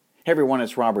Hey everyone,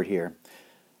 it's Robert here.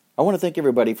 I want to thank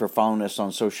everybody for following us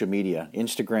on social media,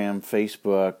 Instagram,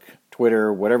 Facebook,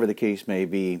 Twitter, whatever the case may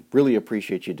be. Really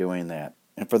appreciate you doing that.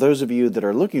 And for those of you that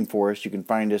are looking for us, you can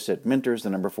find us at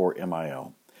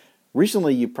Mentors4MIO.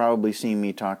 Recently, you've probably seen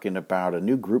me talking about a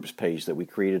new groups page that we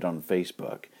created on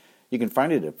Facebook. You can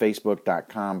find it at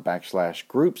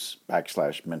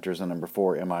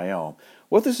facebook.com/groups/Mentors4MIO.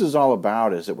 What this is all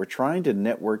about is that we're trying to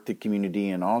network the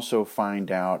community and also find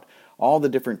out all the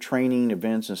different training,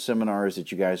 events, and seminars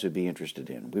that you guys would be interested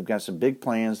in. We've got some big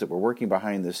plans that we're working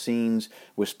behind the scenes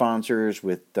with sponsors,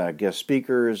 with guest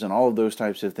speakers, and all of those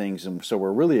types of things. And so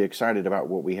we're really excited about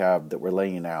what we have that we're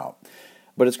laying out.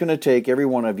 But it's going to take every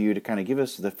one of you to kind of give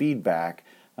us the feedback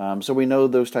so we know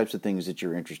those types of things that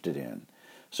you're interested in.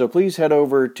 So please head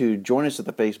over to join us at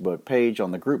the Facebook page,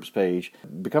 on the groups page.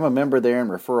 Become a member there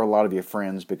and refer a lot of your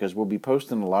friends because we'll be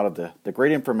posting a lot of the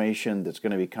great information that's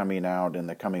going to be coming out in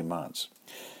the coming months.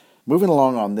 Moving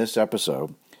along on this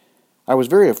episode, I was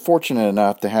very fortunate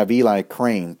enough to have Eli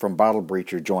Crane from Bottle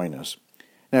Breacher join us.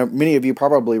 Now, many of you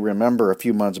probably remember a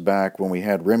few months back when we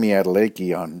had Remi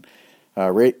Adelake on.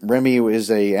 Remi is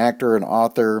an actor, an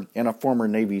author, and a former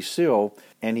Navy SEAL,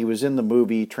 and he was in the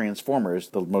movie Transformers,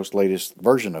 the most latest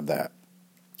version of that.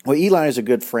 Well, Eli is a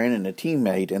good friend and a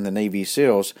teammate in the Navy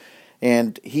SEALs,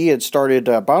 and he had started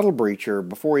Bottle Breacher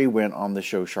before he went on the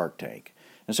show Shark Tank.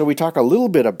 And so we talk a little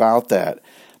bit about that,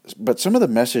 but some of the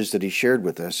messages that he shared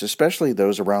with us, especially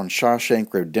those around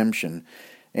Shawshank Redemption,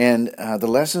 and the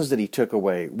lessons that he took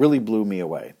away, really blew me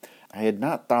away. I had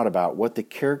not thought about what the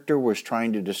character was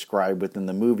trying to describe within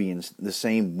the movie in the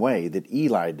same way that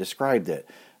Eli described it.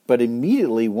 But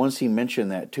immediately, once he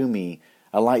mentioned that to me,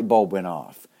 a light bulb went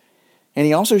off. And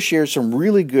he also shared some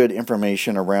really good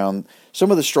information around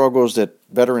some of the struggles that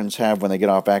veterans have when they get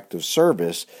off active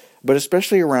service, but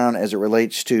especially around as it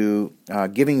relates to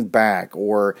giving back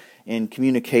or in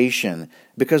communication,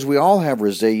 because we all have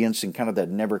resilience and kind of that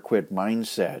never quit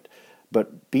mindset.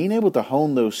 But being able to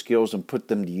hone those skills and put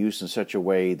them to use in such a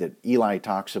way that Eli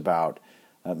talks about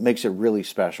makes it really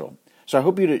special. So I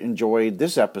hope you enjoyed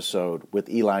this episode with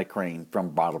Eli Crane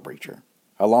from Bottle Breacher,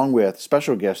 along with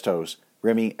special guest host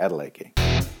Remi Adelake.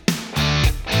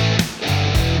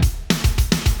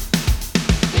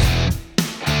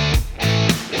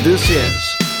 This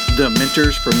is the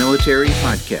Mentors for Military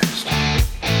podcast.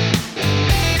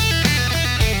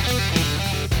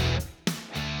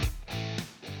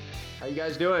 You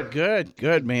guys doing?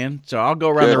 Good, man. So I'll go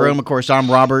around the room. Of course,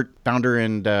 I'm Robert, founder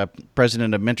and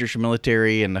president of Mentors for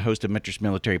Military and the host of Mentors for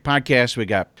Military podcast. We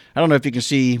got, I don't know if you can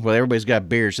see, well, everybody's got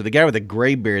beards. So the guy with the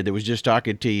gray beard that was just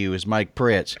talking to you is Mike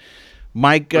Pritz.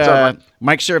 Mike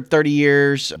served 30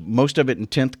 years, most of it in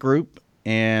 10th Group,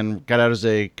 and got out as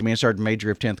a Command Sergeant Major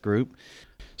of 10th Group.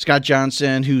 Scott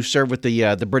Johnson, who served with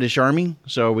the British Army.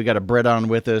 So we got a Brit on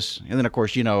with us. And then, of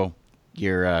course, you know,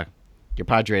 your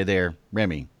padre there,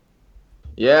 Remi.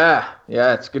 Yeah,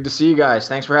 it's good to see you guys.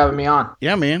 Thanks for having me on.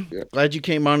 Yeah, man. Yeah. Glad you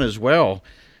came on as well.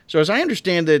 So as I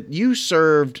understand that you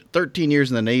served 13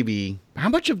 years in the Navy, how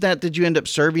much of that did you end up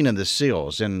serving in the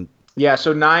SEALs? And yeah,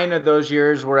 so 9 of those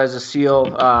years were as a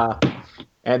SEAL,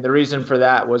 and the reason for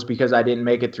that was because I didn't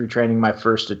make it through training my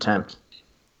first attempt.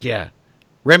 Yeah.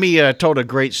 Remi told a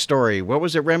great story. What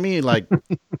was it, Remi? Like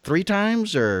 3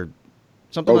 times or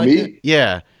something like me? that?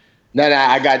 Yeah. No,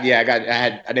 I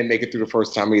didn't make it through the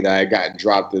first time either. I got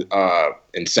dropped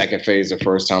in second phase the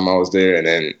first time I was there, and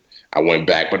then I went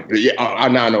back. But yeah, I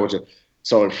now know what you.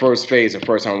 So in first phase, the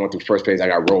first time I went through first phase, I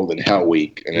got rolled in Hell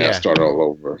Week, and then I started all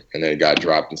over, and then got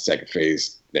dropped in second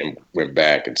phase, then went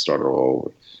back and started all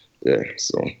over. Yeah,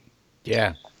 so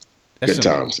yeah, good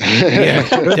times. Yeah,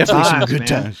 definitely some good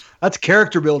times. That's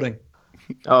character building.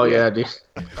 Oh yeah, dude.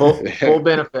 Full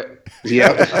benefit.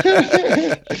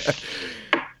 Yeah.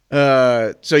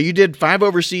 So you did 5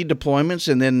 overseas deployments,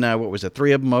 and then what was it?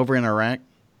 3 of them over in Iraq.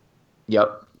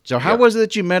 Yep. So how was it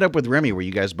that you met up with Remi? Were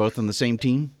you guys both on the same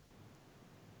team?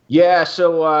 Yeah.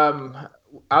 So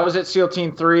I was at SEAL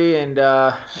Team 3, and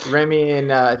Remi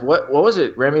and what was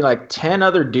it? Remi, like 10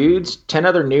 other dudes, 10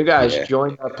 other new guys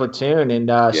joined our platoon, and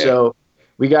so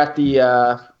we got the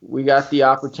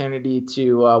opportunity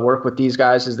to work with these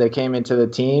guys as they came into the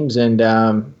teams, and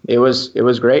it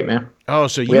was great, man. Oh,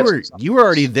 so you were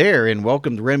already there and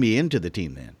welcomed Remi into the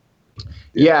team then?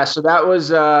 Yeah, so that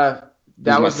was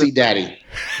my sea daddy.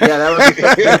 Yeah,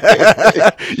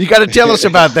 that was. You got to tell us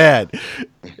about that.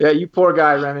 Yeah, you poor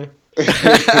guy, Remi.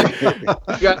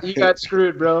 you got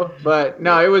screwed, bro. But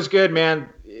no, it was good, man.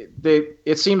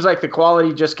 It seems like the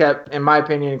quality just kept, in my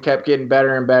opinion, kept getting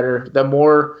better and better. The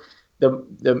more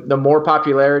the more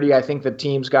popularity I think the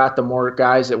teams got, the more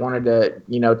guys that wanted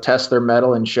to, test their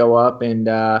mettle and show up. And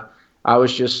I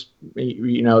was just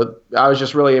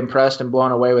really impressed and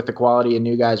blown away with the quality of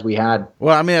new guys we had.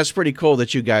 Well, I mean, that's pretty cool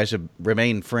that you guys have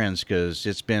remained friends, because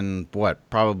it's been,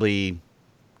 probably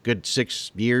good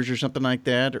 6 years or something like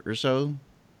that or so?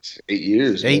 8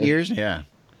 years. 8 years? Yeah.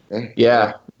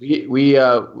 Yeah.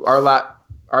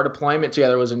 Our deployment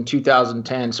together was in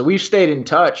 2010. So we've stayed in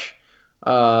touch.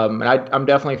 And I'm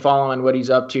definitely following what he's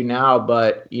up to now,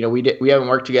 but we haven't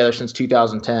worked together since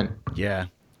 2010. Yeah.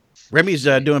 Remi's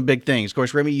doing big things. Of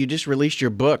course, Remi, you just released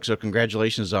your book, so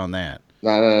congratulations on that.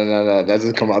 No. That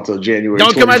doesn't come out till January.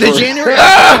 Don't 21st. Come out till January?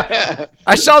 Ah!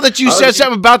 I saw that you said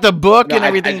something about the book and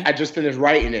everything. I just finished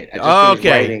writing it.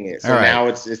 Writing it. So right. Now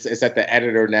it's at the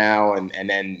editor now, and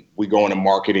then we go into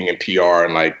marketing and PR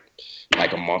in like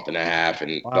a month and a half,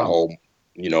 and the whole,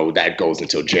 that goes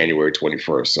until January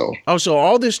 21st. So. Oh, so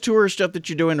all this tour stuff that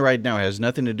you're doing right now has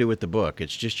nothing to do with the book.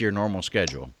 It's just your normal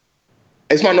schedule.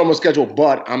 It's my normal schedule,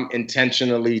 but I'm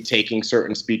intentionally taking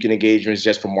certain speaking engagements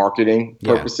just for marketing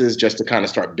purposes, just to kind of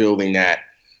start building that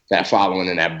following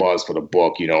and that buzz for the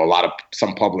book.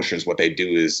 Some publishers, what they do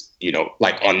is,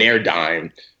 like on their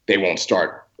dime, they won't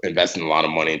start investing a lot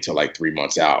of money until like 3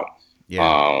 months out.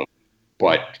 Yeah.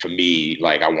 But for me,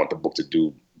 like, I want the book to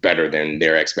do better than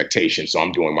their expectations. So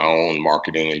I'm doing my own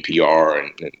marketing and PR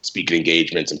and speaking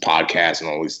engagements and podcasts and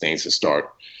all these things to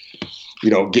start,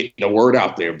 getting the word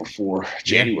out there before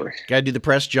January. Got to do the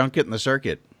press junket and the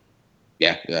circuit.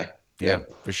 Yeah,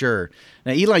 for sure.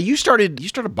 Now, Eli, you started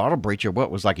Bottle Breacher,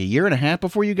 what, was like a year and a half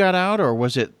before you got out, or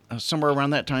was it somewhere around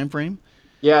that time frame?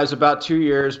 Yeah, it was about 2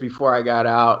 years before I got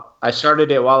out. I started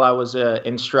it while I was an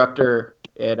instructor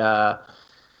at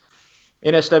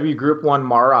NSW Group 1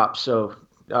 MAROP, so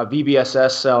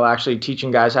VBSS cell, actually teaching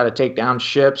guys how to take down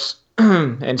ships.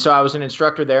 And so I was an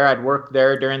instructor there. I'd work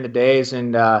there during the days,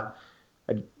 and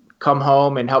I'd come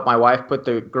home and help my wife put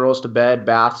the girls to bed,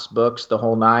 baths, books, the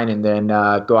whole nine, and then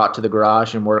go out to the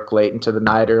garage and work late into the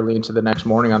night, early into the next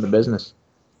morning on the business.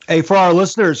 Hey, for our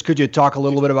listeners, could you talk a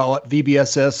little bit about what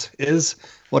VBSS is,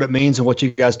 what it means, and what you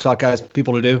guys taught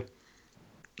people to do?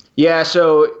 Yeah,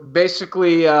 so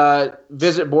basically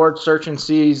visit, board, search, and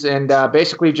seize, and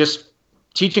basically just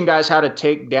teaching guys how to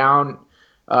take down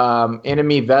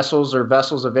enemy vessels or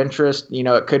vessels of interest.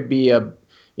 It could be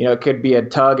a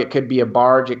tug, it could be a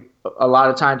barge. A lot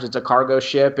of times it's a cargo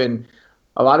ship, and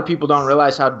a lot of people don't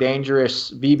realize how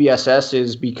dangerous VBSS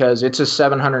is because it's a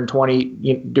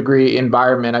 720-degree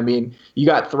environment. I mean, you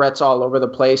got threats all over the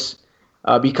place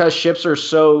because ships are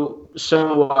so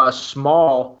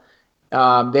small.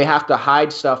 They have to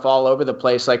hide stuff all over the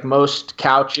place. Like most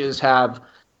couches have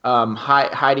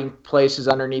hiding places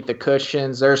underneath the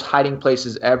cushions. There's hiding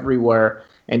places everywhere,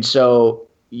 and so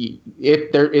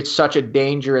it's such a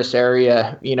dangerous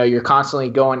area. You're constantly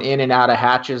going in and out of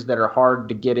hatches that are hard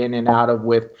to get in and out of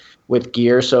with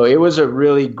gear. So it was a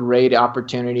really great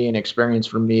opportunity and experience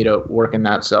for me to work in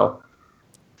that cell.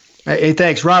 Hey,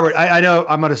 thanks, Robert. I know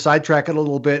I'm going to sidetrack it a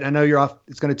little bit. I know you're off.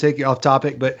 It's going to take you off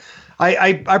topic, but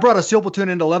I brought a SEAL platoon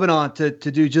into Lebanon to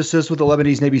do just this with the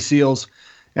Lebanese Navy SEALs,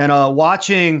 and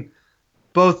watching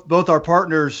both our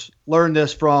partners learn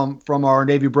this from our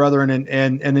Navy brethren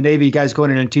and the Navy guys going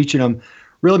in and teaching them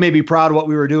really made me proud of what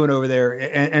we were doing over there,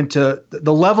 and to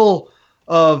the level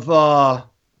of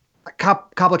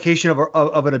complication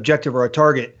of an objective or a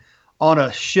target on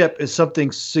a ship is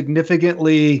something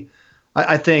significantly,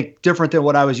 I think, different than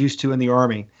what I was used to in the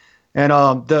Army. And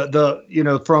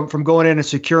from going in and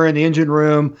securing the engine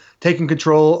room, taking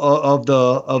control of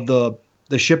the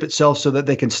ship itself so that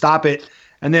they can stop it,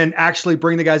 and then actually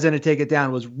bring the guys in and take it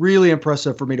down was really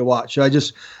impressive for me to watch. So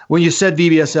when you said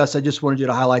VBSS, I just wanted you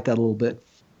to highlight that a little bit.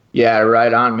 Yeah,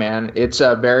 right on, man. It's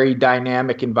a very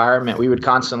dynamic environment. We would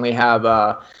constantly have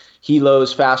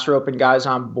helos, fast roping guys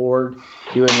on board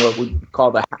doing what we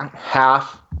call the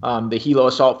HAF, the helo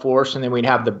assault force, and then we'd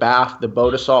have the BAF, the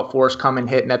boat assault force, coming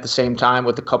hitting at the same time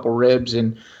with a couple ribs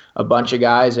and a bunch of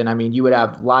guys. And I mean, you would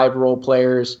have live role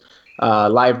players,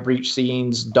 live breach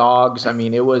scenes, dogs. I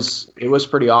mean, it was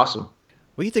pretty awesome.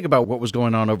 What do you think about what was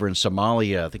going on over in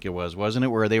Somalia? I think it wasn't it,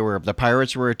 where the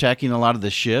pirates were attacking a lot of the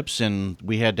ships, and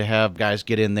we had to have guys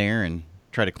get in there and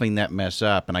try to clean that mess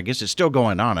up. And I guess it's still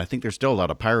going on. I think there's still a lot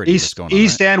of pirating going on.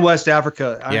 East and West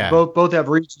Africa. Yeah. Both have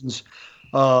regions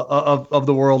of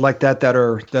the world like that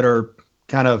are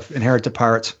kind of inherent to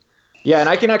pirates. Yeah, and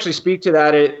I can actually speak to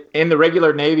that. In the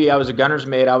regular Navy, I was a gunner's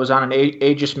mate. I was on an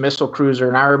Aegis missile cruiser,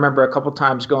 and I remember a couple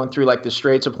times going through like the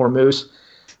Straits of Hormuz,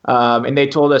 and they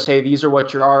told us, hey, these are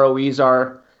what your ROEs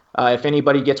are. If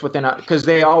anybody gets within because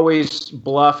they always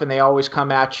bluff and they always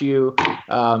come at you.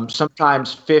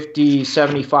 Sometimes 50,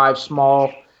 75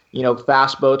 small,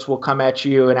 fast boats will come at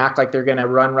you and act like they're going to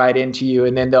run right into you.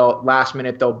 And then last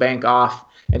minute, they'll bank off.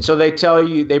 And so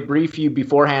they brief you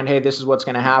beforehand, hey, this is what's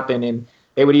going to happen. And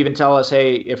they would even tell us,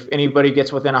 hey, if anybody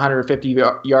gets within 150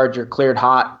 yards, you're cleared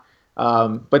hot.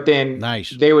 But then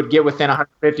they would get within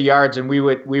 150 yards and we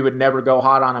would never go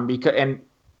hot on them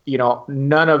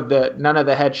none of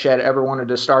the head shed ever wanted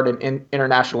to start an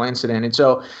international incident. And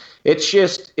so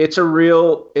it's a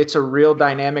real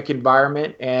dynamic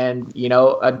environment. And,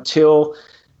 until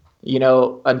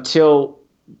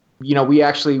we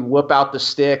actually whoop out the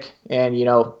stick and,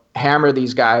 hammer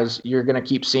these guys, you're going to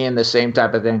keep seeing the same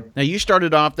type of thing. Now, you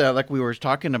started off like we were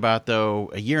talking about,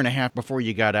 though, a year and a half before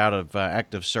you got out of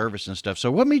active service and stuff. So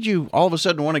what made you all of a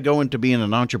sudden want to go into being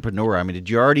an entrepreneur? I mean, did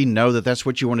you already know that that's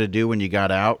what you wanted to do when you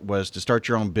got out, was to start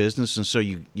your own business, and so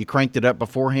you cranked it up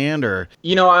beforehand? Or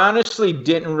I honestly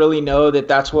didn't really know that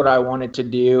that's what I wanted to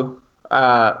do.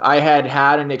 I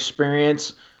had an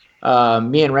experience.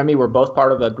 Me and Remi were both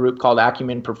part of a group called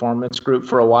Acumen Performance Group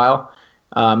for a while.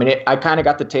 I kind of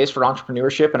got the taste for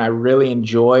entrepreneurship, and I really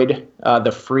enjoyed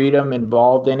the freedom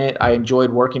involved in it. I enjoyed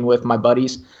working with my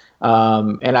buddies,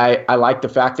 and I liked the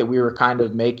fact that we were kind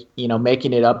of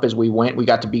making it up as we went. We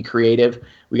got to be creative.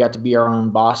 We got to be our own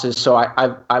bosses. So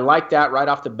I liked that right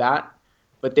off the bat.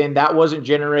 But then that wasn't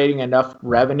generating enough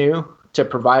revenue to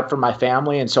provide for my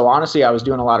family, and so honestly, I was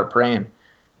doing a lot of praying,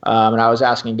 and I was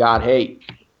asking God, "Hey,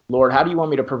 Lord, how do you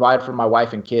want me to provide for my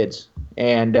wife and kids?"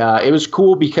 And it was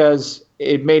cool because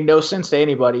it made no sense to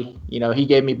anybody. He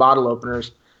gave me bottle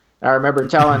openers. I remember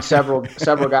telling several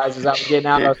guys as I was getting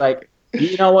out, I was like,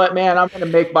 you know what, man, I'm going to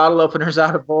make bottle openers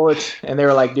out of bullets. And they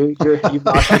were like, dude, you've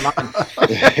lost your mind.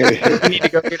 You need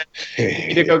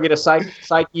to go get a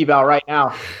psych eval right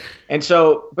now. And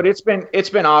so, but it's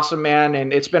been awesome, man.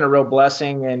 And it's been a real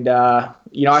blessing. And, I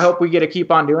hope we get to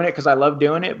keep on doing it because I love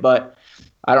doing it, but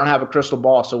I don't have a crystal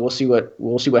ball, so we'll see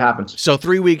what happens. So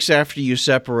 3 weeks after you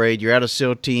separate, you're at a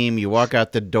SEAL team, you walk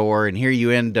out the door, and here you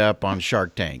end up on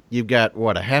Shark Tank. You've got,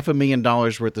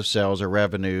 $500,000 worth of sales or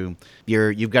revenue.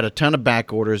 You've got a ton of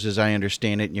back orders, as I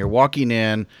understand it, and you're walking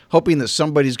in hoping that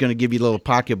somebody's going to give you a little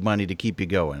pocket money to keep you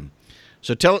going.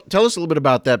 So tell us a little bit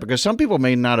about that, because some people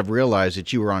may not have realized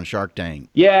that you were on Shark Tank.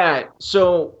 Yeah,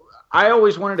 so I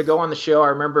always wanted to go on the show. I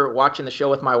remember watching the show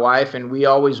with my wife, and we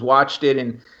always watched it,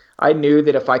 and I knew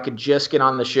that if I could just get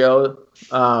on the show,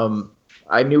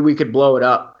 I knew we could blow it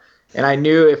up. And I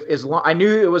knew I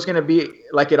knew it was going to be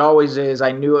like it always is.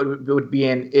 I knew it would be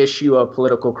an issue of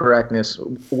political correctness.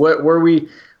 Were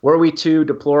we too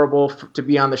deplorable to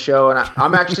be on the show? And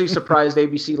I'm actually surprised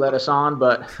ABC let us on,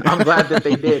 but I'm glad that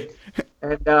they did.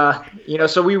 And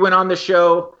so we went on the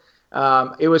show.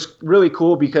 It was really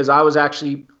cool because I was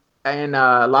actually in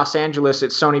Los Angeles at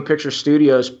Sony Picture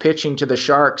Studios pitching to the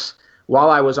Sharks while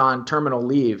I was on terminal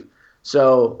leave.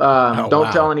 So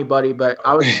don't tell anybody, but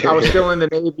I was still in the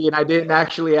Navy and I didn't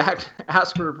actually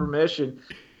ask for permission,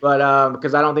 but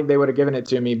because I don't think they would have given it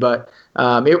to me. But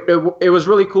it was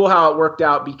really cool how it worked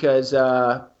out because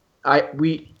the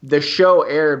show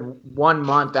aired 1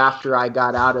 month after I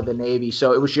got out of the Navy.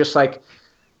 So it was just like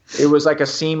a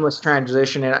seamless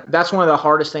transition. And that's one of the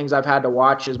hardest things I've had to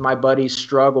watch is my buddies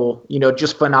struggle,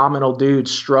 just phenomenal dudes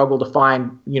struggle to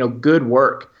find, good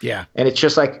work. Yeah. And it's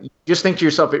just like, just think to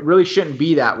yourself, it really shouldn't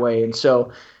be that way. And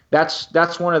so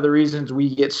that's one of the reasons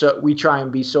we try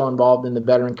and be so involved in the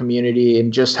veteran community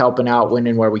and just helping out when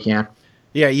and where we can.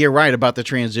 Yeah, you're right about the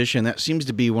transition. That seems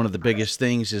to be one of the biggest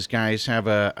things is guys have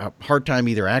a hard time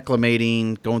either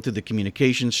acclimating, going through the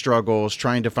communication struggles,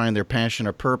 trying to find their passion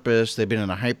or purpose. They've been in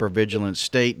a hyper-vigilant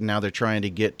state, and now they're trying to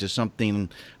get to something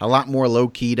a lot more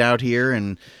low-keyed out here,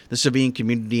 and the civilian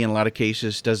community in a lot of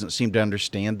cases doesn't seem to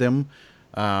understand them.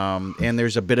 And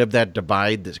there's a bit of that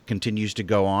divide that continues to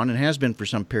go on and has been for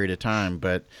some period of time.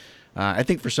 But I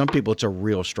think for some people it's a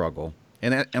real struggle.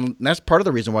 And that's part of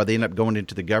the reason why they end up going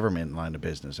into the government line of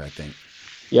business, I think.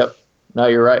 Yep. No,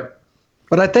 you're right.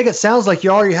 But I think it sounds like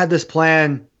you already had this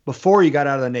plan before you got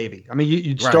out of the Navy. I mean,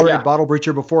 you started Bottle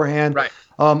Breacher beforehand. Right.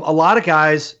 A lot of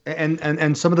guys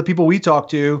and some of the people we talk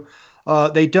to,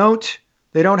 they don't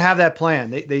have that plan.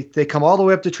 They come all the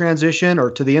way up to transition or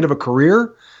to the end of a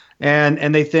career,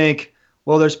 and they think,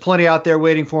 well, there's plenty out there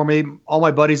waiting for me. All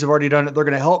my buddies have already done it. They're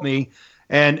going to help me.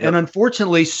 And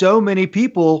unfortunately, so many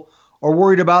people are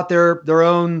worried about their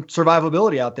own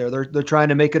survivability out there. They're trying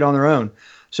to make it on their own.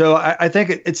 So I think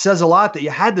it says a lot that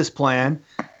you had this plan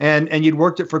and you'd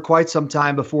worked it for quite some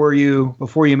time before you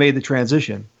made the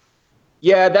transition.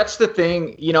 Yeah, that's the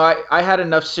thing. I had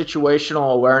enough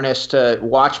situational awareness to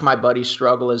watch my buddies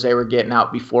struggle as they were getting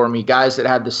out before me. Guys that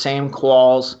had the same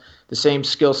quals, the same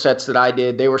skill sets that I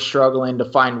did, they were struggling to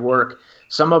find work.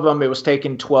 Some of them, it was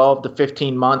taking 12 to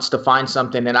 15 months to find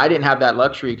something. And I didn't have that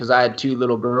luxury because I had 2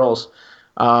 little girls.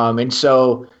 And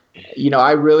so,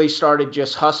 I really started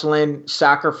just hustling,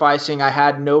 sacrificing. I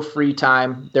had no free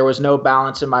time. There was no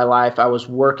balance in my life. I was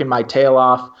working my tail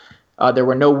off. There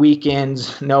were no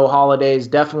weekends, no holidays,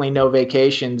 definitely no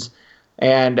vacations.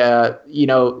 And,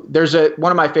 there's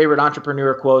one of my favorite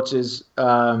entrepreneur quotes is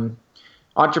if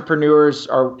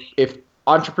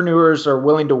entrepreneurs are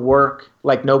willing to work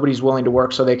like nobody's willing to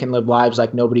work so they can live lives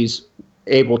like nobody's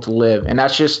able to live. And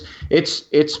that's just,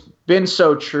 it's been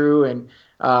so true. And,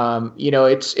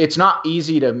 it's not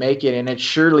easy to make it, and it's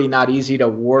surely not easy to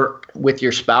work with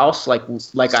your spouse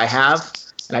like I have.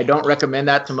 And I don't recommend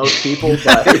that to most people,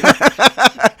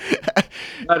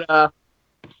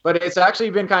 but it's actually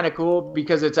been kind of cool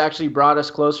because it's actually brought us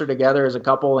closer together as a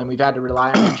couple, and we've had to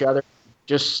rely on each other.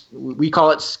 Just we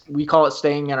call it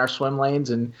staying in our swim lanes,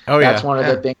 and that's one of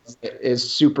the things that is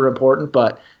super important.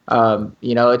 But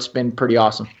it's been pretty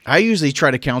awesome. I usually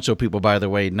try to counsel people, by the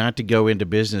way, not to go into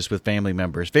business with family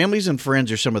members. Families and friends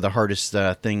are some of the hardest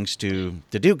things to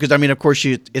do because, of course,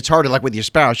 it's harder. Like with your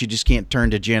spouse, you just can't turn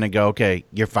to Jen and go, "Okay,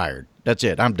 you're fired. That's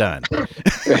it. I'm done."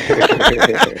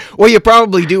 Well, you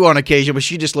probably do on occasion, but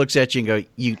she just looks at you and go,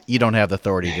 "You don't have the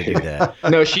authority to do that."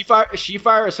 No, she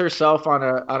fires herself on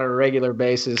a regular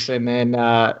basis, and then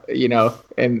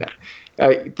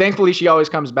thankfully she always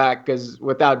comes back because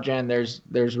without Jen, there's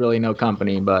really no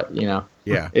company. But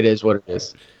it is what it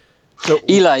is. So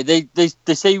Eli, they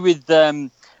say with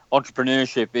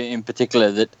entrepreneurship in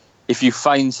particular that if you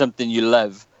find something you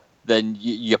love, then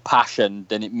your passion,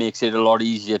 then it makes it a lot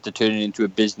easier to turn it into a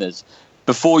business.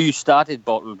 Before you started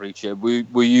Bottle Breacher,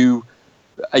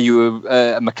 are you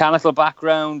a mechanical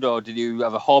background, or did you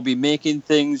have a hobby making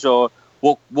things, or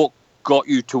what got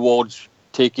you towards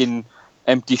taking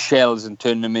empty shells and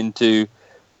turning them into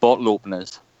bottle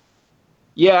openers?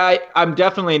 Yeah, I'm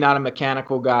definitely not a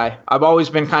mechanical guy. I've always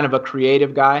been kind of a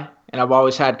creative guy, and I've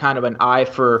always had kind of an eye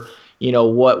for,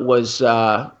 what was,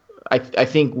 I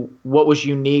think what was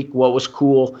unique, what was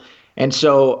cool. And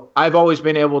so I've always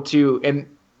been able to, and,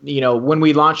 when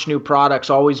we launch new products,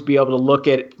 always be able to look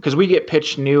at, because we get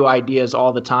pitched new ideas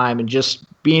all the time, and just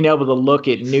being able to look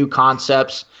at new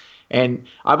concepts. And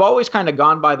I've always kind of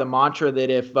gone by the mantra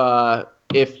that if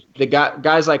the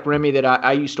guys like Remi that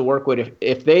I used to work with,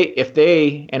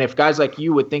 if guys like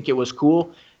you would think it was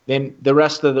cool, then the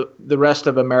rest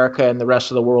of America and the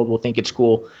rest of the world will think it's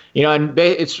cool. And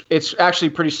it's actually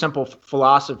pretty simple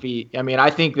philosophy. I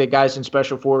think that guys in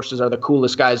special forces are the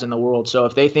coolest guys in the world. So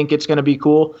if they think it's going to be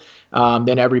cool,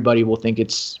 then everybody will think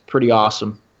it's pretty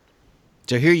awesome.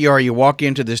 So here you are, you walk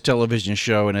into this television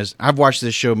show, and as I've watched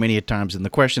this show many a times, and the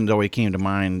question that always came to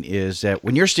mind is that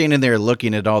when you're standing there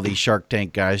looking at all these Shark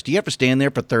Tank guys, do you have to stand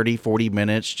there for 30, 40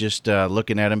 minutes just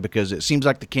looking at them? Because it seems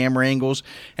like the camera angles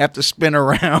have to spin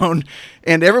around,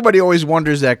 and everybody always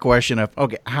wonders that question of,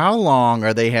 okay, how long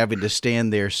are they having to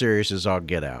stand there serious as all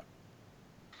get out?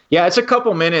 Yeah, it's a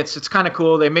couple minutes. It's kind of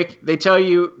cool. They tell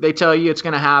you it's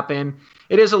going to happen.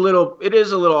 It is a little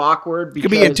awkward. Because, it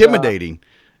could be intimidating.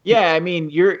 Yeah,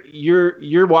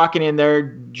 you're walking in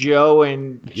there, Joe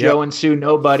and Sue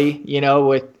Nobody,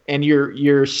 and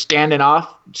you're standing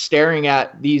off, staring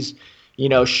at these,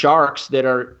 sharks that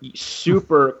are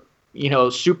super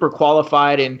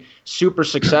qualified and super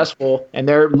successful, and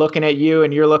they're looking at you,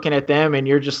 and you're looking at them, and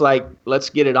you're just like,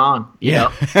 let's get it on,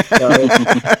 So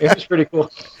it was pretty cool.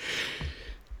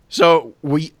 So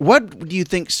what do you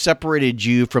think separated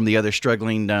you from the other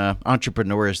struggling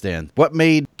entrepreneurs then? What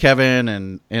made Kevin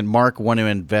and Mark want to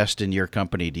invest in your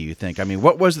company, do you think?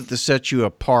 What was it that set you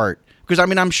apart? Because,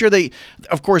 I'm sure they,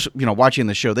 of course, watching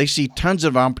the show, they see tons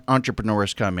of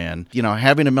entrepreneurs come in,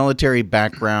 having a military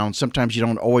background. Sometimes you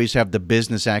don't always have the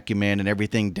business acumen and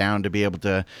everything down to be able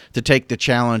to take the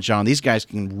challenge on. These guys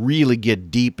can really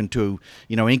get deep into,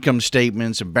 income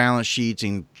statements and balance sheets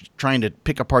and trying to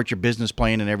pick apart your business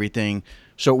plan and everything.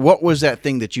 So what was that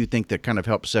thing that you think that kind of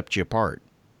helped set you apart?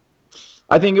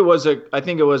 I think it was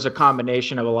a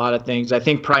combination of a lot of things. I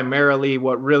think primarily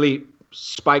what really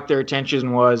spiked their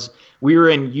attention was we were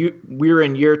in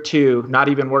year 2, not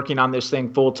even working on this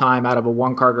thing full time out of a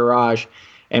 1-car garage,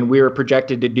 and we were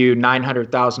projected to do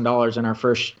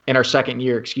 $900,000 in our second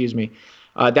year. Excuse me.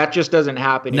 That just doesn't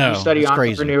happen. No, if you study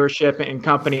entrepreneurship in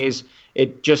companies,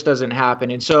 it just doesn't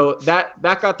happen. And so that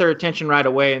got their attention right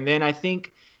away. And then I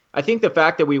think the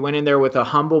fact that we went in there with a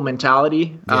humble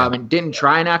mentality and didn't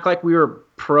try and act like we were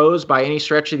pros by any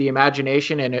stretch of the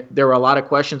imagination. And there were a lot of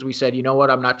questions. We said, you know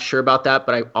what, I'm not sure about that,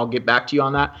 but I'll get back to you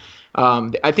on that.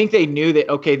 I think they knew that,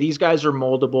 okay, these guys are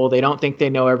moldable. They don't think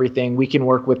they know everything. We can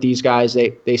work with these guys.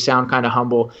 They sound kind of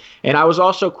humble. And I was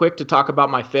also quick to talk about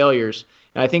my failures.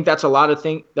 And I think that's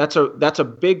that's a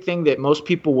big thing that most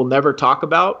people will never talk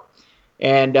about.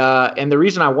 And the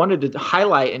reason I wanted to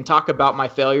highlight and talk about my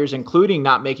failures, including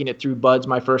not making it through Buds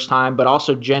my first time, but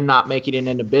also Jen not making it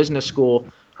into business school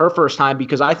her first time,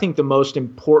 because I think the most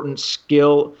important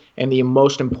skill and the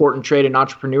most important trait in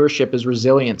entrepreneurship is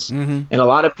resilience. Mm-hmm. And a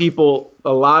lot of people,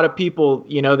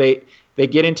 you know, they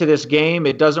get into this game,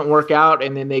 it doesn't work out,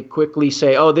 and then they quickly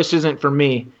say, oh, this isn't for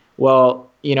me. Well,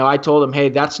 you know, I told them, hey,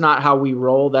 that's not how we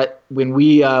roll. That when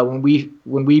we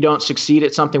don't succeed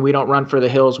at something, we don't run for the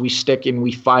hills. We stick and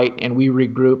we fight and we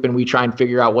regroup and we try and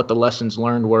figure out what the lessons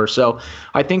learned were. So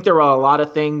I think there are a lot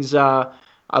of things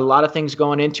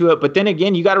going into it. But then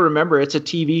again, you got to remember it's a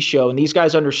TV show, and these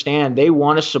guys understand they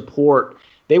want to support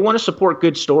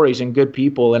good stories and good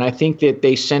people. And I think that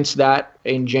they sensed that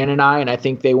in Jen and I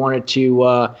think they wanted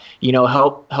to,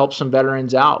 help some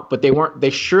veterans out, but they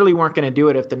surely weren't going to do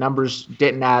it if the numbers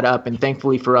didn't add up. And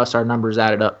thankfully for us, our numbers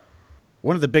added up.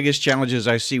 One of the biggest challenges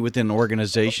I see within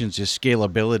organizations is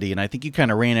scalability. And I think you kind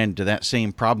of ran into that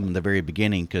same problem in the very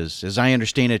beginning, because as I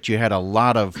understand it, you had a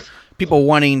lot of people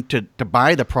wanting to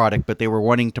buy the product, but they were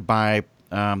wanting to buy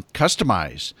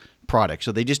customized product.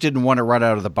 So they just didn't want it right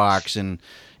out of the box. And,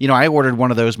 you know, I ordered one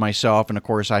of those myself, and of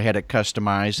course I had it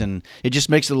customized, and it just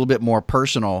makes it a little bit more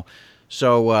personal.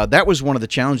 So that was one of the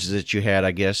challenges that you had,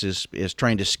 I guess, is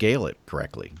trying to scale it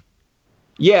correctly.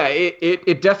 Yeah,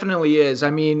 it definitely is.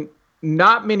 I mean,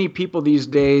 not many people these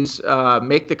days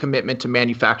make the commitment to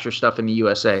manufacture stuff in the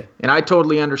USA. And I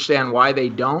totally understand why they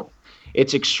don't.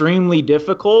 It's extremely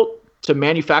difficult to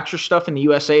manufacture stuff in the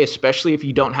USA, especially if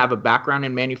you don't have a background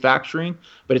in manufacturing,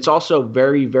 but it's also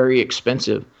very, very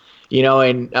expensive, you know,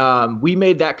 and we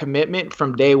made that commitment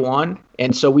from day one.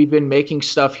 And so we've been making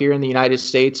stuff here in the United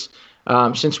States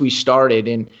since we started.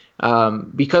 And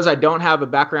because I don't have a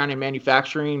background in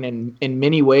manufacturing, and in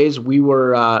many ways we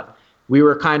were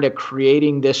kind of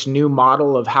creating this new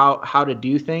model of how to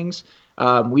do things.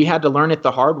 We had to learn it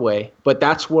the hard way, but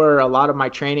that's where a lot of my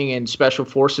training in special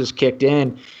forces kicked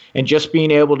in, and just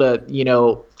being able to, you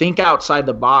know, think outside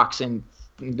the box and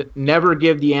never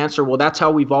give the answer, well, that's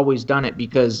how we've always done it,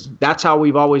 because that's how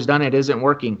we've always done it isn't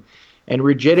working. And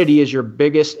rigidity is your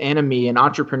biggest enemy in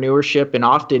entrepreneurship and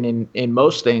often in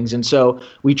most things. And so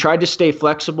we tried to stay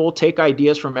flexible, take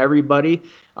ideas from everybody,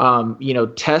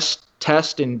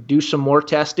 test and do some more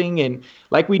testing. And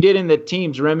like we did in the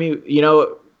teams, Remi, you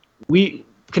know,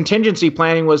 contingency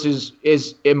planning was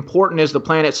as important as the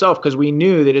plan itself, because we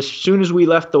knew that as soon as we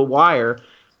left the wire,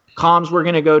 comms were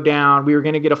going to go down, we were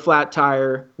going to get a flat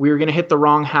tire, we were going to hit the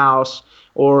wrong house,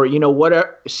 or, you know,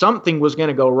 whatever, something was going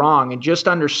to go wrong. And just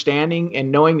understanding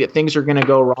and knowing that things are going to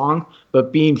go wrong,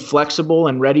 but being flexible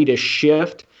and ready to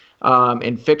shift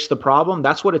and fix the problem,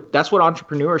 that's what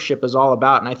entrepreneurship is all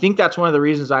about. And I think that's one of the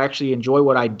reasons I actually enjoy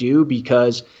what I do,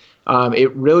 because I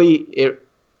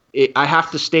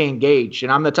have to stay engaged,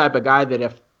 and I'm the type of guy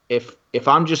that if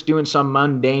I'm just doing some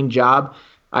mundane job,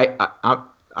 I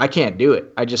can't do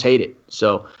it. I just hate it.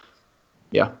 So,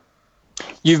 yeah.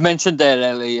 You've mentioned there,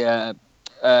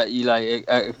 Eli,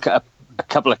 a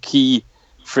couple of key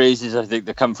phrases I think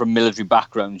that come from military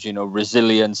backgrounds. You know,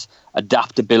 resilience,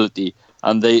 adaptability,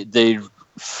 and they're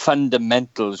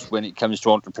fundamentals when it comes to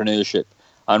entrepreneurship.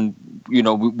 And you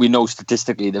know, we know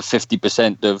statistically that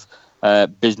 50% of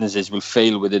businesses will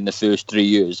fail within the first 3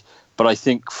 years. But I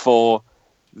think for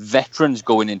veterans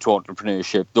going into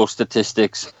entrepreneurship, those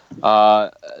statistics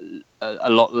are a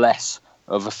lot less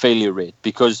of a failure rate,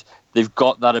 because they've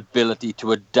got that ability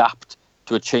to adapt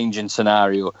to a changing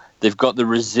scenario. They've got the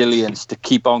resilience to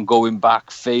keep on going back,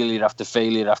 failure after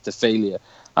failure after failure.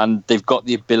 And they've got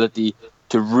the ability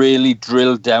to really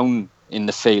drill down in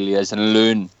the failures and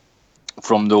learn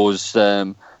from those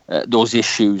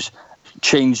issues,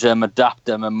 change them, adapt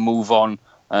them, and move on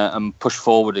and push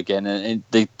forward again. And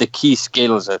the key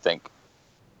skills, I think.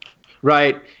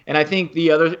 Right, and I think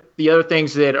the other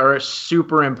things that are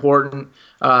super important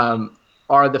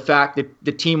are the fact that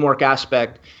the teamwork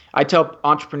aspect. I tell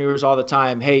entrepreneurs all the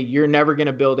time, hey, you're never going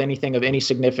to build anything of any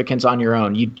significance on your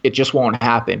own. It just won't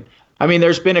happen. I mean,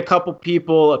 there's been a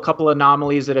couple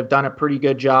anomalies that have done a pretty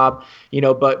good job, you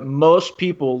know, but most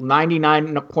people,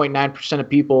 99.9% of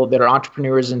people that are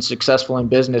entrepreneurs and successful in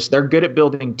business, they're good at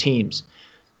building teams.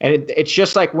 And it's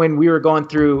just like when we were going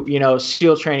through, you know,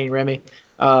 SEAL training, Remi,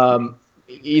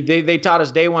 they taught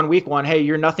us day one, week one, hey,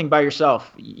 you're nothing by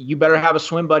yourself. You better have a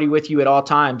swim buddy with you at all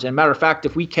times. And matter of fact,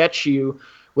 if we catch you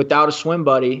without a swim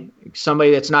buddy,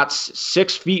 somebody that's not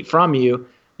 6 feet from you,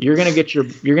 you're gonna get your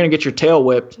tail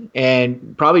whipped,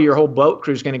 and probably your whole boat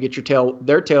crew is gonna get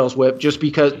their tails whipped, just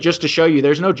to show you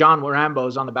there's no John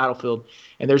Rambos on the battlefield,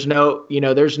 and there's no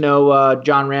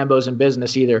John Rambos in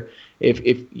business either.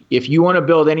 If you want to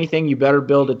build anything, you better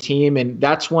build a team, and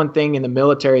that's one thing in the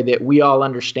military that we all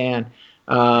understand.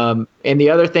 And the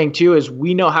other thing too is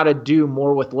we know how to do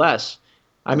more with less.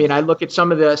 I mean, I look at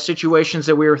some of the situations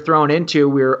that we were thrown into.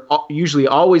 We were usually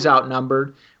always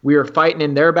outnumbered. We were fighting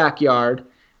in their backyard.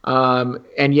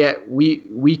 And yet we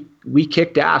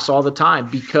kicked ass all the time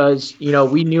because,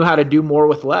 we knew how to do more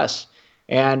with less.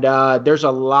 And there's a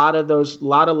lot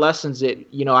of lessons that,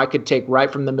 I could take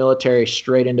right from the military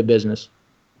straight into business.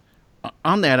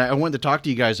 On that, I wanted to talk to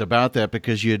you guys about that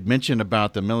because you had mentioned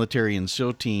about the military and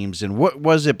SEAL teams, and what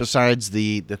was it besides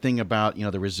the thing about,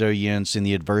 the resilience and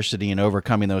the adversity and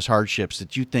overcoming those hardships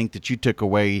that you think that you took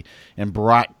away and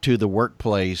brought to the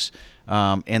workplace,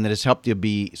 and that has helped you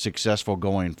be successful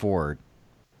going forward?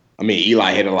 I mean,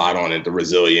 Eli hit a lot on it. The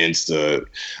resilience,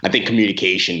 I think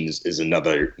communication is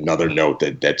another note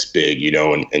that's big,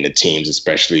 in the teams,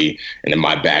 especially. And in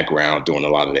my background, doing a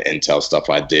lot of the intel stuff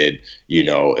I did,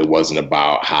 it wasn't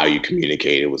about how you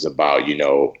communicate. It was about,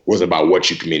 what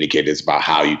you communicate. It's about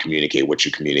how you communicate, what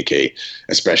you communicate,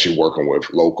 especially working with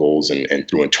locals and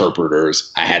through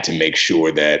interpreters. I had to make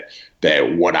sure that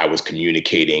what I was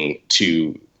communicating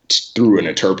through an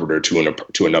interpreter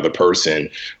to another person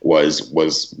was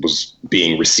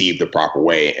being received the proper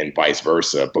way, and vice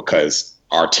versa, because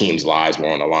our team's lives were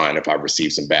on the line. If I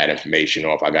received some bad information,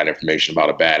 or if I got information about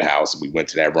a bad house, we went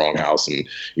to that wrong house and,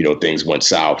 things went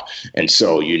south. And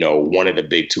so, one of the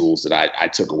big tools that I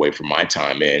took away from my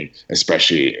time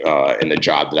especially in the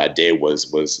job that I did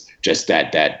was just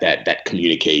that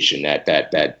communication,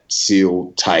 that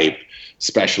SEAL type,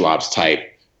 special ops type,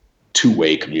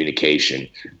 two-way communication.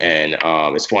 And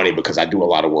it's funny because I do a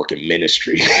lot of work in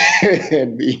ministry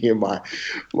and me and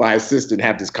my assistant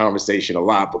have this conversation a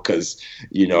lot because,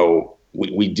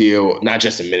 we deal not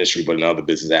just in ministry, but in other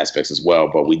business aspects as well.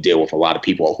 But we deal with a lot of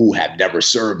people who have never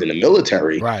served in the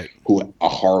military, right, who are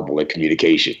horrible at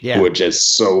communication, who are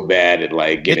just so bad at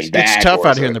getting back. It's tough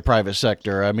out here in the private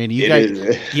sector. I mean,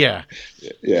 yeah.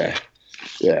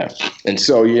 Yeah. And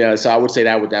so, so I would say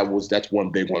that's one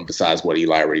big one besides what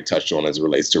Eli already touched on as it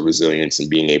relates to resilience and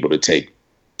being able to take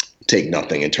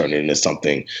nothing and turn it into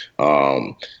something.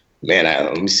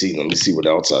 Let me see what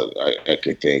else I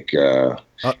could think. Eli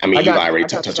already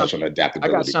touched on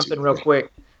adaptability. I got something real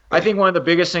quick. I think one of the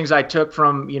biggest things I took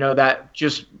from, that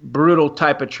just brutal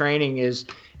type of training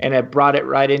and I brought it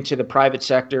right into the private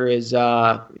sector is,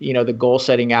 the goal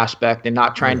setting aspect and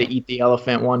not trying to eat the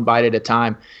elephant one bite at a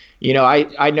time.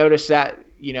 I noticed that,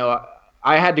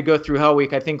 I had to go through Hell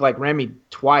Week, I think like Remi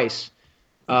twice.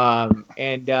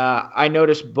 And I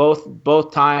noticed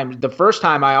both times. The first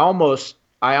time I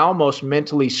almost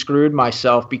mentally screwed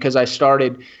myself because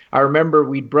I remember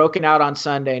we'd broken out on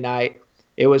Sunday night.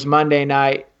 It was Monday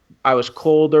night. I was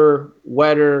colder,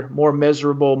 wetter, more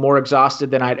miserable, more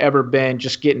exhausted than I'd ever been,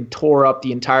 just getting tore up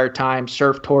the entire time,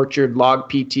 surf tortured, log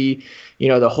PT,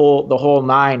 the whole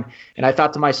nine. And I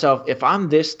thought to myself, if I'm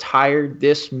this tired,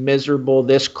 this miserable,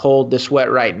 this cold, this wet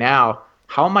right now,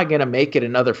 how am I going to make it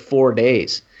another 4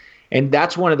 days? And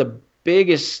that's one of the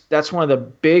biggest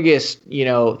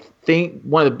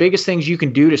things you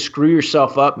can do to screw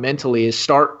yourself up mentally is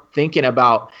start thinking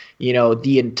about, eating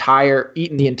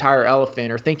the entire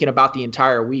elephant or thinking about the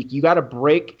entire week. You got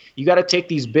to take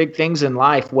these big things in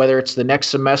life, whether it's the next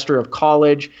semester of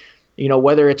college,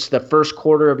 whether it's the first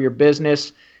quarter of your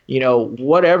business,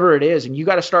 whatever it is. And you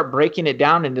got to start breaking it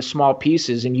down into small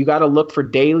pieces, and you got to look for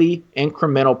daily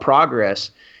incremental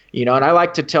progress, and I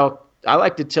like to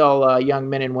tell young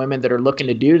men and women that are looking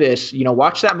to do this,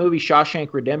 watch that movie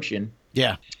Shawshank Redemption.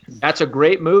 Yeah. That's a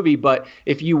great movie, but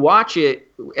if you watch it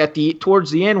towards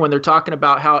the end when they're talking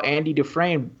about how Andy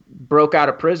Dufresne broke out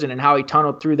of prison and how he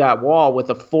tunneled through that wall with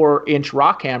a 4-inch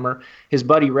rock hammer, his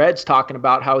buddy Red's talking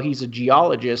about how he's a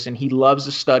geologist and he loves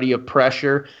the study of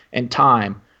pressure and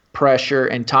time.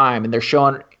 And they're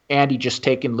showing Andy just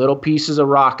taking little pieces of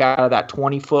rock out of that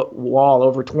 20-foot wall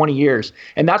over 20 years.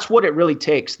 And that's what it really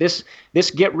takes. This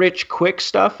get rich quick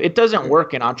stuff, it doesn't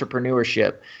work in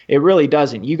entrepreneurship. It really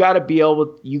doesn't. You got to be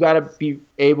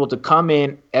able to come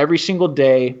in every single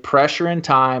day, pressure and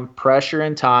time,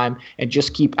 and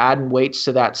just keep adding weights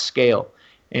to that scale.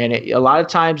 And a lot of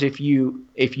times if you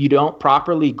don't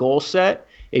properly goal set,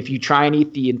 if you try and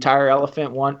eat the entire elephant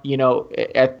at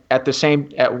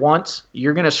once,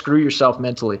 you're going to screw yourself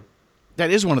mentally. That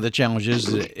is one of the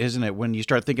challenges, isn't it? When you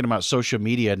start thinking about social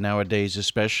media nowadays,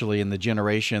 especially in the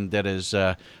generation that is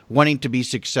wanting to be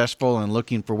successful and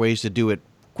looking for ways to do it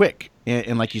quick,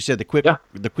 and like you said, the quick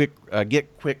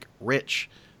get quick rich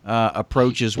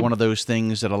approach is one of those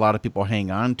things that a lot of people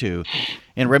hang on to.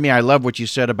 And Remi, I love what you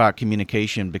said about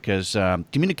communication, because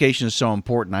communication is so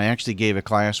important. I actually gave a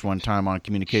class one time on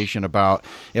communication about,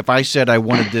 if I said I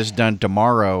wanted this done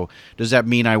tomorrow, does that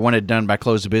mean I want it done by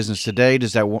close of business today?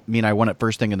 Does that mean I want it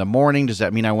first thing in the morning? Does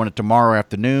that mean I want it tomorrow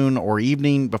afternoon or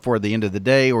evening before the end of the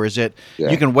day? Or is it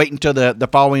you can wait until the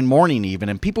following morning even?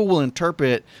 And people will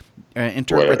interpret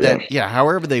that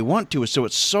however they want to. So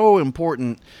it's so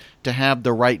important to have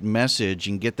the right message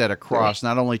and get that across,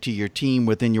 not only to your team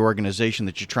within your organization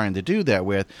that you're trying to do that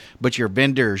with, but your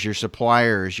vendors, your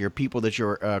suppliers, your people that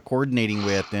you're coordinating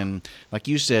with, and like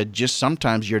you said, just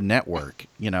sometimes your network,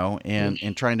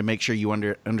 and trying to make sure you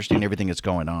understand everything that's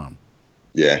going on.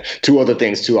 Yeah. Two other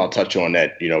things too I'll touch on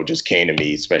that, just came to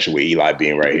me, especially with Eli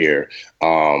being right here.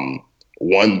 One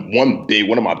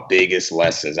of my biggest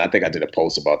lessons, I think I did a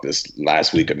post about this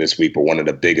last week or this week, but one of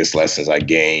the biggest lessons I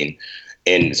gained,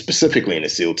 and specifically in the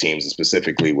SEAL teams, and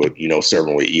specifically with,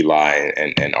 serving with Eli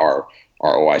and our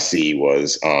OIC,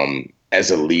 was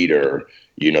as a leader,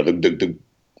 you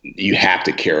have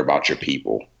to care about your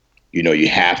people. You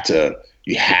have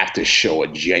to show a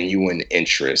genuine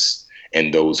interest in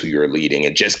those who you're leading.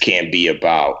 It just can't be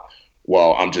about,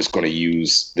 well, I'm just going to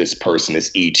use this person,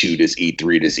 this E2, this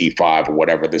E3, this E5, or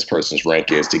whatever this person's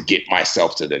rank is, to get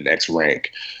myself to the next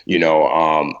rank.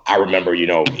 I remember,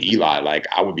 Eli, like,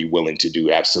 I would be willing to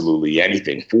do absolutely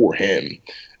anything for him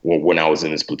when I was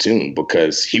in his platoon,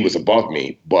 because he was above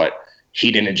me, but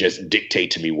he didn't just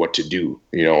dictate to me what to do.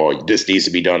 This needs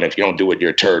to be done. If you don't do it, you're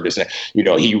a turd.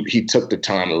 He took the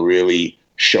time to really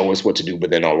show us what to do. But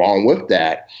then along with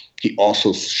that, he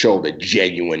also showed a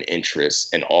genuine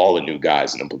interest in all the new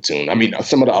guys in the platoon. I mean,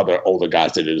 some of the other older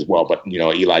guys did it as well, but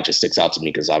Eli just sticks out to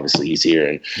me because obviously he's here,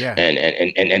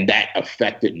 and that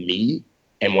affected me.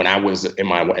 And when I went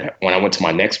to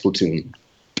my next platoon,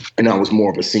 and I was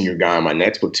more of a senior guy in my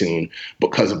next platoon,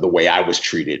 because of the way I was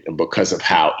treated and because of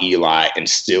how Eli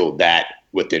instilled that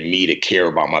within me, to care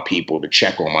about my people, to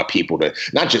check on my people, to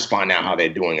not just find out how they're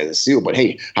doing as a SEAL, but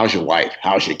hey, how's your wife?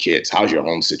 How's your kids? How's your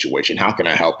home situation? How can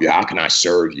I help you? How can I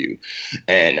serve you?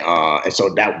 And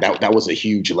so that was a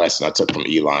huge lesson I took from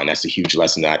Eli, and that's a huge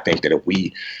lesson that I think that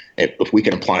if we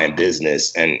can apply in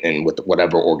business and with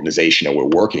whatever organization that we're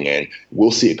working in,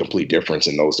 we'll see a complete difference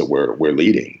in those that we're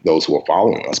leading, those who are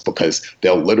following us, because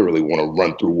they'll literally want to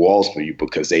run through walls for you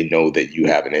because they know that you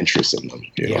have an interest in them.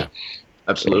 You know?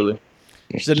 Absolutely.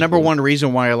 It's the number one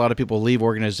reason why a lot of people leave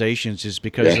organizations is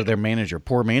because of their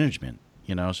poor management.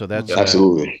 So that's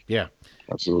absolutely,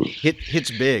 absolutely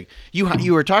hits big.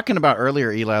 You were talking about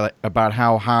earlier, Eli, about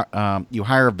how you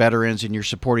hire veterans and you're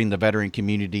supporting the veteran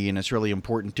community, and it's really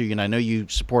important to you. And I know you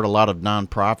support a lot of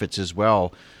nonprofits as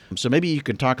well. So maybe you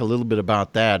can talk a little bit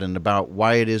about that and about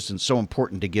why it is so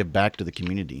important to give back to the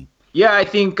community. Yeah, I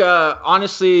think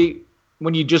honestly,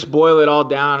 when you just boil it all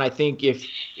down, I think if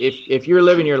you're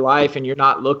living your life and you're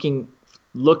not looking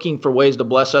for ways to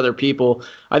bless other people,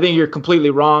 I think you're completely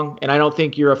wrong. And I don't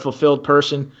think you're a fulfilled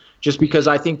person, just because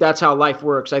I think that's how life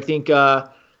works. I think, and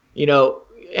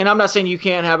I'm not saying you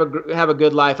can't have a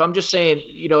good life. I'm just saying,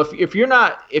 if you're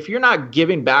not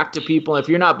giving back to people, if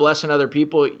you're not blessing other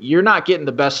people, you're not getting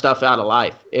the best stuff out of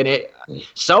life. And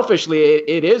selfishly,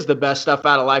 it is the best stuff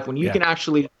out of life when you can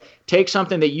actually take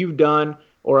something that you've done,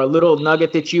 or a little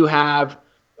nugget that you have,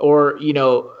 or,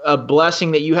 a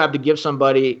blessing that you have to give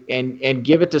somebody and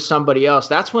give it to somebody else.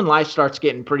 That's when life starts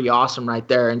getting pretty awesome right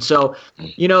there. And so,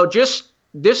 just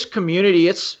this community,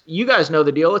 you guys know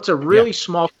the deal. It's a really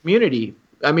small community.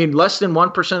 I mean, less than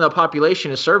 1% of the population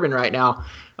is serving right now.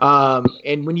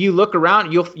 And when you look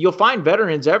around, you'll find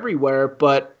veterans everywhere,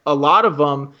 but a lot of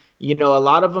them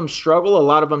struggle. A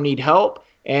lot of them need help.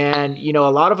 And, a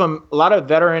lot of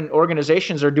veteran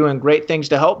organizations are doing great things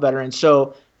to help veterans.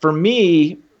 So for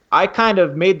me, I kind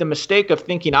of made the mistake of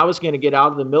thinking I was going to get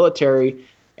out of the military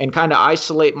and kind of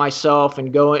isolate myself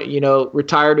and go,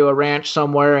 retire to a ranch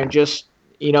somewhere and just,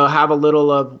 have a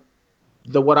little of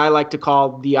what I like to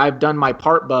call the I've done my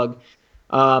part bug.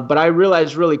 But I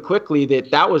realized really quickly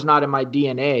that was not in my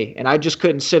DNA, and I just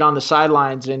couldn't sit on the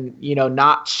sidelines and,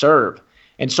 not serve.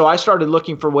 And so I started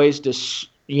looking for ways to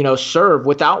serve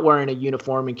without wearing a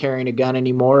uniform and carrying a gun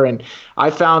anymore. And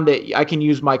I found that I can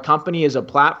use my company as a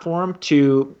platform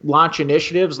to launch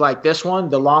initiatives like this one,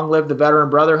 the Long Live the Veteran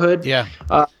Brotherhood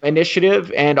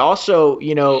initiative. And also,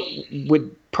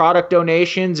 product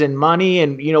donations and money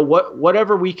and,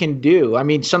 whatever we can do. I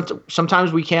mean,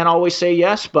 sometimes we can't always say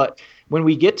yes, but when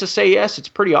we get to say yes, it's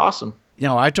pretty awesome.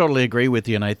 I totally agree with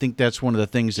you, and I think that's one of the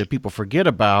things that people forget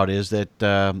about is that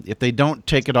if they don't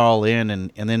take it all in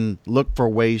and then look for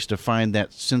ways to find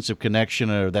that sense of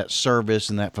connection or that service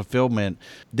and that fulfillment,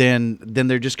 then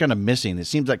they're just kind of missing. It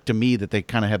seems like to me that they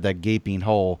kind of have that gaping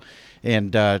hole,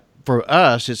 and for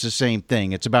us, it's the same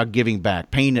thing. It's about giving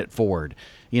back, paying it forward.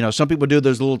 Some people do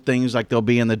those little things like they'll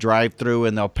be in the drive-through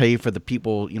and they'll pay for the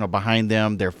people, behind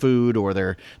them, their food or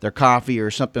their coffee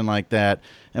or something like that.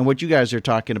 And what you guys are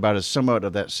talking about is somewhat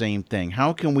of that same thing.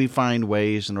 How can we find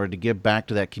ways in order to give back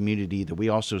to that community that we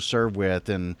also serve with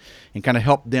and kind of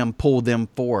help them pull them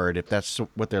forward if that's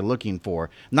what they're looking for?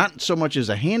 Not so much as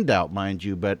a handout, mind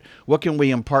you, but what can we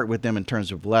impart with them in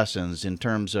terms of lessons, in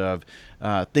terms of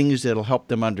things that'll help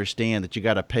them understand that you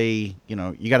got to pay,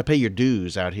 you got to pay your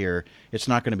dues out here. It's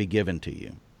not going to be given to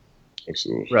you.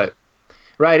 Absolutely.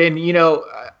 Right. And,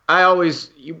 I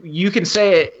always, you can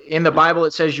say it in the Bible,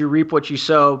 it says you reap what you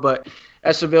sow, but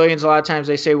as civilians, a lot of times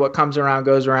they say what comes around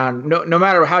goes around. No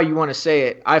matter how you want to say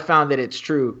it, I found that it's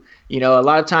true. A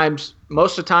lot of times,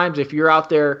 most of the times, if you're out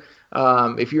there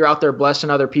blessing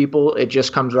other people, it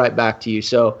just comes right back to you.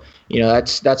 So,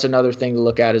 that's another thing to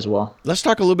look at as well. Let's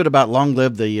talk a little bit about Long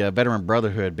Live the Veteran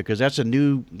Brotherhood, because that's a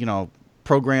new,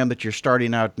 program that you're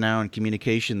starting out now in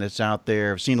communication that's out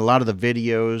there. I've seen a lot of the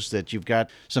videos that you've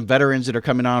got some veterans that are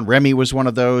coming on. Remi was one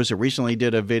of those that recently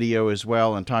did a video as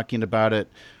well and talking about it.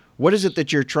 What is it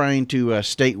that you're trying to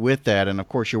state with that? And of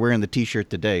course, you're wearing the T-shirt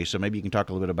today, so maybe you can talk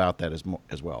a little bit about that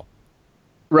as well.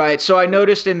 Right. So I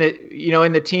noticed in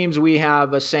the teams we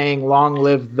have a saying, "Long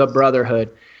live the brotherhood."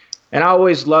 And I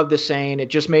always loved the saying. It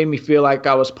just made me feel like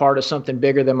I was part of something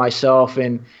bigger than myself,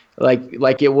 and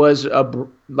like it was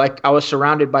like I was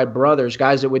surrounded by brothers,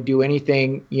 guys that would do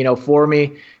anything, for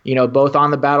me, both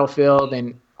on the battlefield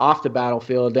and off the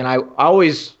battlefield. And I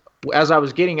always, as I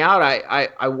was getting out,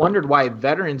 I wondered why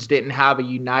veterans didn't have a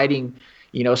uniting,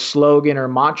 slogan or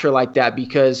mantra like that,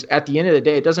 because at the end of the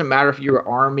day, it doesn't matter if you're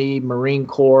Army, Marine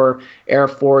Corps, Air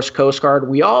Force, Coast Guard,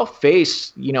 we all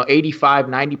face, 85,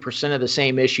 90% of the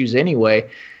same issues anyway.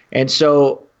 And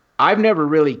so I've never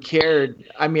really cared.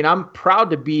 I mean, I'm proud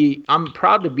to be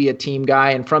a team guy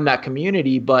and from that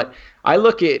community, but I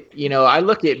look at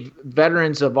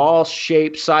veterans of all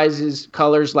shapes, sizes,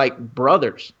 colors like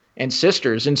brothers and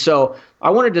sisters. And so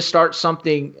I wanted to start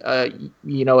something, a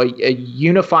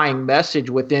unifying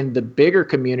message within the bigger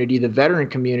community, the veteran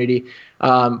community,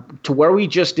 to where we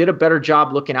just did a better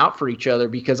job looking out for each other,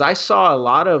 because I saw a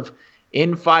lot of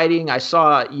infighting. I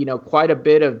saw, quite a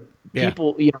bit of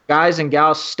people, guys and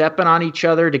gals stepping on each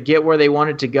other to get where they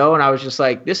wanted to go. And I was just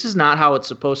like, this is not how it's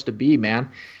supposed to be, man.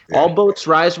 Yeah. All boats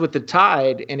rise with the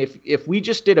tide. And if we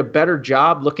just did a better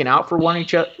job looking out for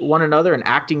one another and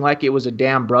acting like it was a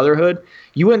damn brotherhood,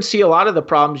 you wouldn't see a lot of the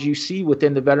problems you see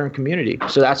within the veteran community.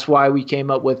 So that's why we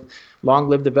came up with Long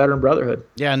Live the Veteran Brotherhood.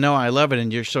 Yeah, no, I love it,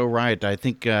 and you're so right. I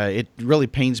think it really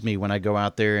pains me when I go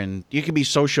out there, and it could be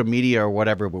social media or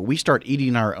whatever, but we start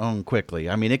eating our own quickly.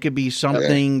 I mean, it could be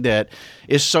something that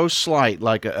is so slight,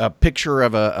 like a picture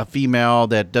of a female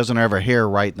that doesn't have her hair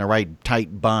right in the right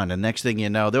tight bun, and next thing you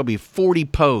know, there'll be 40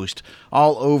 posts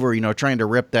all over, trying to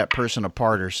rip that person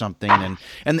apart or something,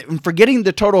 and forgetting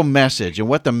the total message and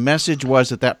what the message was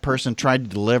that person tried to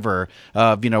deliver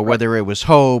of, whether it was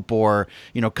hope or,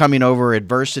 coming over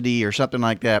adversity or something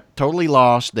like that. Totally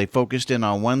lost. They focused in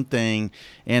on one thing,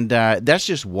 and that's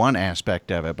just one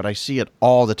aspect of it, but I see it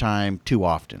all the time too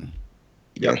often.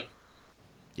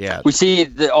 Yeah. We see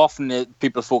that often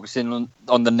people focusing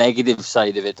on the negative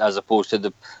side of it as opposed to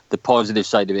the positive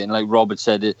side of it. And like Robert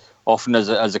said, often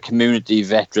as a community,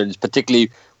 veterans,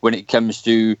 particularly when it comes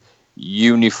to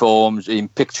uniforms in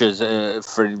pictures,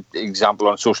 for example,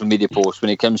 on social media posts, when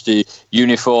it comes to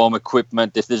uniform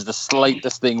equipment, if there's the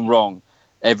slightest thing wrong,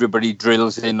 everybody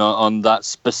drills in on that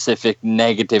specific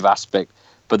negative aspect,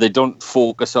 but they don't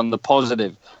focus on the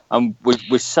positive. And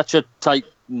we're such a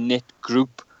tight-knit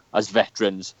group as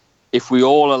veterans. If we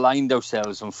all aligned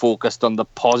ourselves and focused on the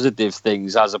positive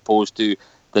things as opposed to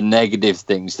the negative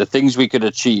things, the things we could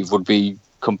achieve would be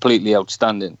completely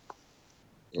outstanding.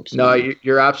 Absolutely. No,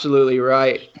 you're absolutely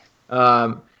right.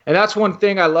 And that's one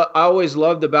thing I always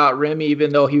loved about Remi,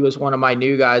 even though he was one of my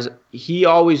new guys. He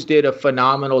always did a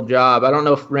phenomenal job. I don't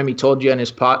know if Remi told you in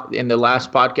the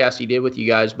last podcast he did with you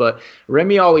guys, but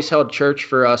Remi always held church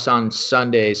for us on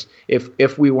Sundays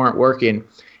if we weren't working.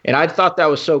 And I thought that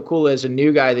was so cool as a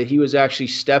new guy that he was actually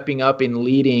stepping up and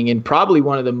leading in probably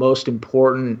one of the most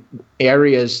important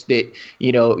areas that,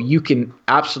 you can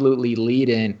absolutely lead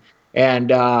in.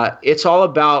 And it's all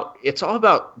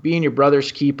about being your brother's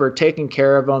keeper, taking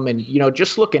care of them, and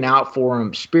just looking out for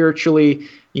them spiritually,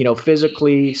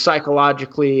 physically,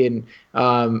 psychologically. And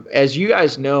as you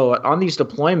guys know, on these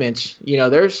deployments,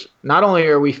 there's not only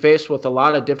are we faced with a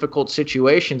lot of difficult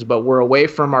situations, but we're away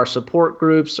from our support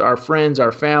groups, our friends,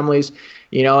 our families,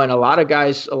 and a lot of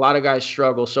guys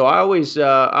struggle. So I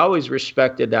always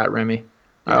respected that, Remi.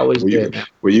 I always did.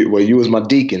 You was my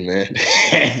deacon, man.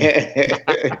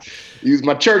 You was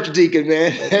my church deacon,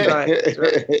 man. That's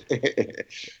right.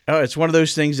 Oh, it's one of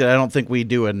those things that I don't think we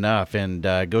do enough, and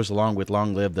goes along with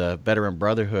Long Live the Veteran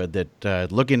Brotherhood,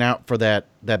 that looking out for that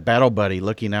battle buddy,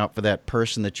 looking out for that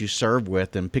person that you serve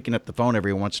with, and picking up the phone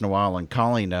every once in a while and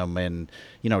calling them and,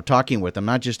 talking with them,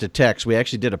 not just a text. We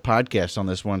actually did a podcast on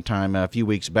this one time a few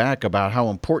weeks back about how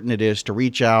important it is to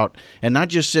reach out and not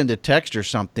just send a text or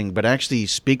something, but actually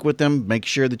speak with them, make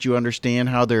sure that you understand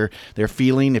how they're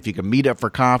feeling. If you can meet up for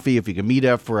coffee, if you can meet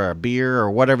up for a beer or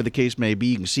whatever the case may be,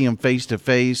 you can see them face to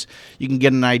face. You can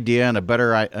get an idea and a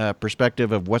better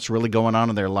perspective of what's really going on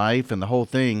in their life and the whole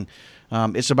thing.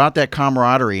 It's about that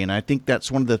camaraderie, and I think that's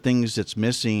one of the things that's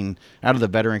missing out of the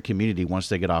veteran community once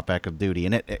they get off active duty.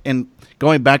 And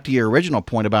going back to your original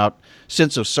point about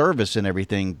sense of service and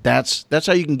everything, that's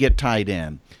how you can get tied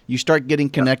in. You start getting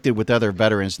connected with other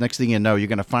veterans. Next thing you know, you're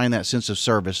going to find that sense of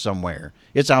service somewhere.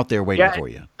 It's out there waiting for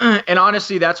you. And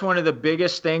honestly, that's one of the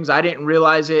biggest things. I didn't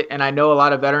realize it, and I know a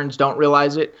lot of veterans don't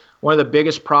realize it. One of the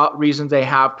biggest reasons they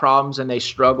have problems and they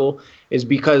struggle is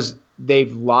because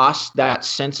they've lost that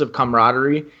sense of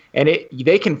camaraderie, and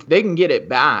they can get it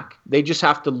back. They just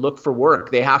have to look for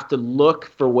work. They have to look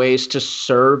for ways to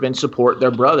serve and support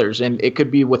their brothers. And it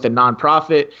could be with a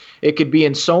nonprofit. It could be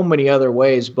in so many other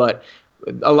ways. But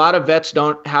a lot of vets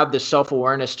don't have the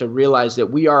self-awareness to realize that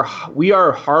we are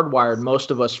hardwired, most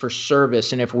of us, for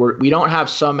service. And if we don't have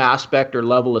some aspect or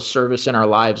level of service in our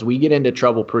lives, we get into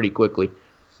trouble pretty quickly.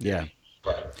 Yeah.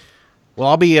 Well,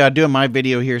 I'll be doing my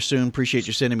video here soon. Appreciate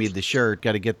you sending me the shirt.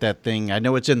 Got to get that thing. I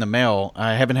know it's in the mail.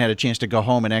 I haven't had a chance to go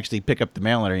home and actually pick up the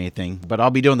mail or anything, but I'll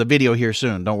be doing the video here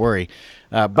soon. Don't worry.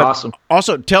 But awesome.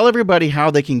 Also, tell everybody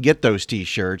how they can get those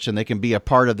T-shirts and they can be a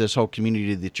part of this whole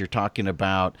community that you're talking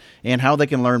about, and how they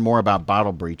can learn more about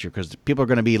Bottle Breacher, because people are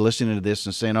going to be listening to this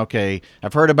and saying, okay,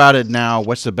 I've heard about it now.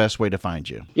 What's the best way to find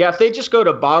you? Yeah, if they just go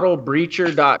to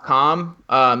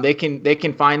bottlebreacher.com, they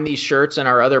can find these shirts and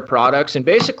our other products. And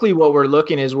basically what we're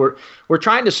looking is we're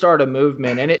trying to start a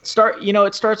movement, and it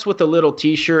starts with a little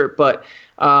T-shirt, but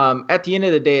at the end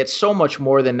of the day, it's so much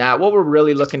more than that. What we're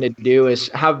really looking to do is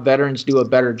have veterans do a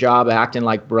better job acting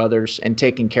like brothers and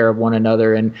taking care of one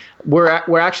another. And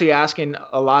we're actually asking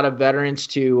a lot of veterans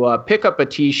to pick up a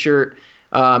T-shirt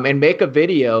and make a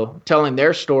video telling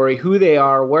their story, who they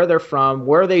are, where they're from,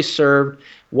 where they served,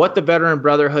 what the Veteran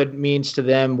Brotherhood means to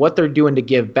them, what they're doing to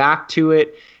give back to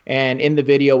it, and in the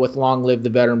video with Long Live the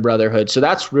Veteran Brotherhood. So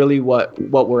that's really what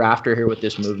we're after here with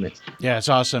this movement. Yeah, it's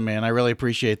awesome, man. I really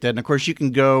appreciate that. And, of course, you can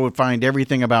go and find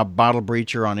everything about Bottle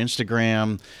Breacher on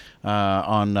Instagram,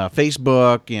 on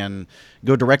Facebook, and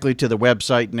go directly to the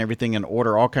website and everything and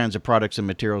order all kinds of products and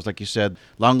materials. Like you said,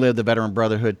 Long Live the Veteran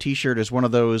Brotherhood T-shirt is one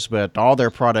of those, but all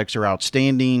their products are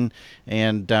outstanding,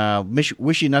 and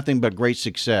wish you nothing but great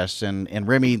success. And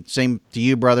Remi, same to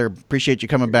you, brother. Appreciate you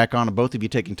coming back on, and both of you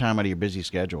taking time out of your busy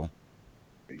schedule.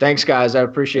 Thanks, guys. I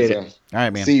appreciate it. All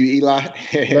right, man. See you, Eli.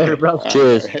 Later, brother.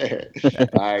 Cheers.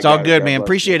 It's all good, man.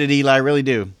 Appreciate it, Eli. I really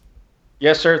do.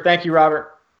 Yes, sir. Thank you, Robert.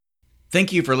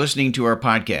 Thank you for listening to our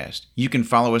podcast. You can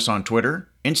follow us on Twitter,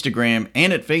 Instagram,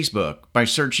 and at Facebook by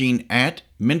searching at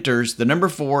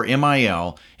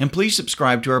Mentors4MIL, and please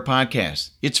subscribe to our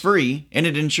podcast. It's free, and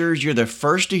it ensures you're the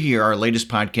first to hear our latest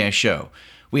podcast show.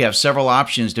 We have several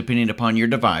options depending upon your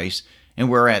device, and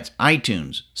we're at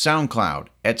iTunes, SoundCloud,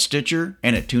 at Stitcher,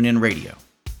 and at TuneIn Radio.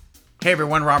 Hey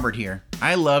everyone, Robert here.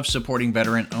 I love supporting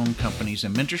veteran-owned companies,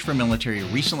 and Mentors for Military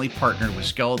recently partnered with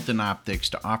Skeleton Optics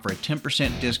to offer a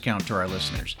 10% discount to our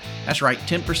listeners. That's right,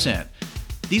 10%.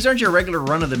 These aren't your regular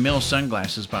run-of-the-mill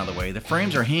sunglasses, by the way. The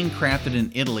frames are handcrafted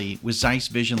in Italy with Zeiss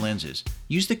Vision lenses.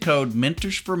 Use the code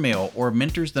MENTORS4MIL or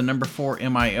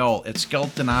MENTORS4MIL at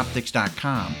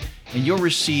skeletonoptics.com, and you'll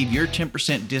receive your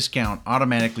 10% discount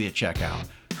automatically at checkout.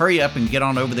 Hurry up and get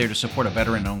on over there to support a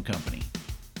veteran-owned company.